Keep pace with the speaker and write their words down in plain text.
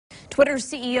Twitter's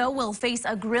CEO will face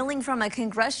a grilling from a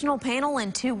congressional panel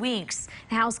in 2 weeks.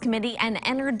 The House Committee on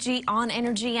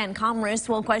Energy and Commerce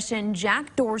will question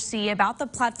Jack Dorsey about the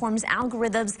platform's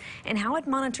algorithms and how it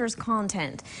monitors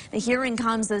content. The hearing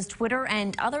comes as Twitter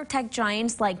and other tech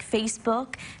giants like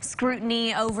Facebook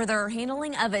scrutiny over their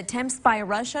handling of attempts by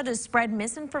Russia to spread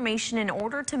misinformation in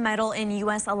order to meddle in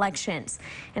U.S. elections.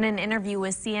 In an interview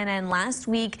with CNN last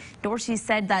week, Dorsey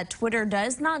said that Twitter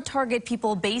does not target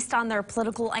people based on their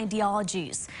political ideologies.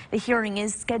 The hearing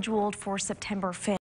is scheduled for September 5th.